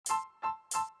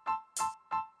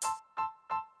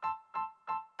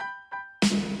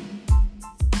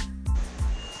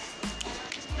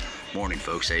Morning,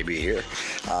 folks. AB here.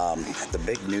 The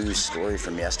big news story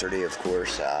from yesterday, of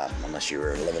course, unless you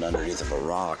were living underneath of a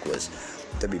rock, was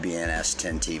WBNS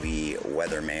 10 TV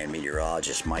weatherman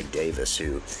meteorologist Mike Davis,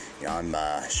 who, I'm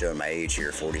showing my age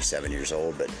here, 47 years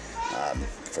old, but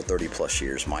for 30 plus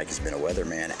years, Mike has been a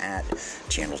weatherman at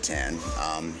Channel 10.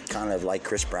 Kind of like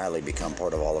Chris Bradley, become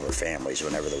part of all of our families.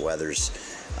 Whenever the weather's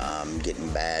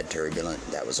getting bad, turbulent,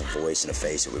 that was a voice and a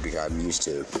face that we become used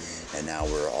to. And now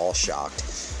we're all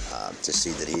shocked to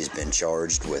see that he's been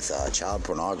charged with child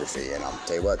pornography. And I'll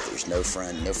tell you what, there's no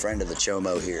friend of the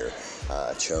Chomo here.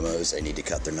 Chomos, they need to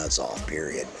cut their nuts off,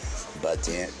 period. But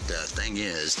the thing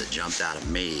is that jumped out of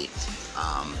me,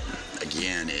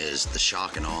 again, is the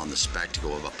shock and awe and the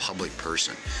spectacle of a public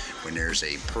person. When there's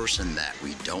a person that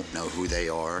we don't know who they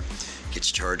are,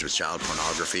 gets charged with child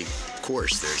pornography, of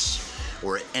course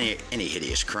or any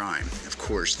hideous crime, of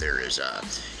course there is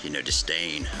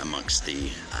disdain amongst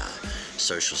the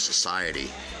social society.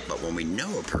 But when we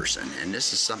know a person, and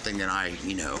this is something that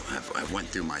I've went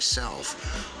through myself,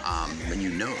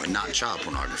 when not child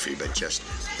pornography, but just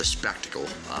the spectacle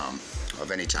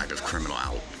of any type of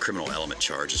criminal element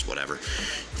charges, whatever.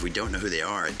 If we don't know who they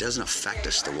are, it doesn't affect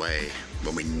us the way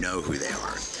when we know who they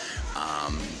are.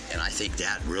 And I think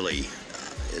that really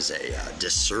is a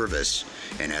disservice,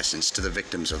 in essence, to the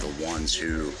victims of the ones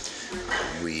who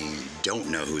we don't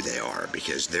know who they are,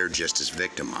 because they're just as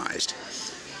victimized.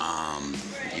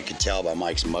 You can tell by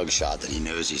Mike's mugshot that he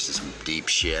knows he's in some deep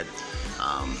shit.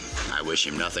 I wish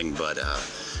him nothing but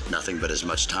as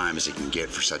much time as he can get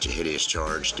for such a hideous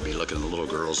charge, to be looking at little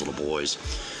girls, little boys.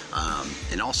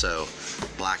 And also,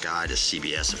 black-eyed is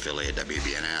CBS affiliate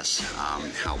WBNS.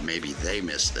 How maybe they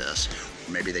missed this,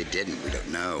 maybe they didn't, we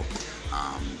don't know.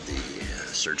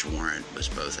 The search warrant was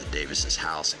both at Davis's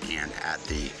house and at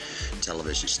the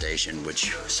television station,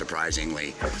 which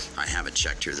surprisingly, I haven't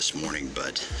checked here this morning,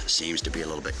 but seems to be a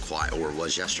little bit quiet, or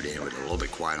was yesterday, a little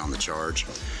bit quiet on the charge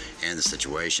and the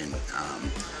situation.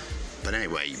 But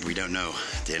anyway, we don't know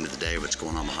at the end of the day what's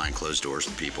going on behind closed doors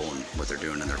with people and what they're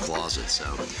doing in their closets. So,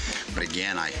 but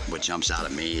again, what jumps out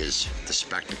at me is the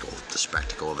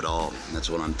spectacle of it all. And that's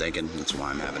what I'm thinking. That's why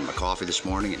I'm having my coffee this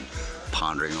morning and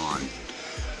pondering on.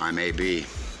 I'm AB,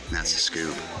 and that's the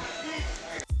scoop.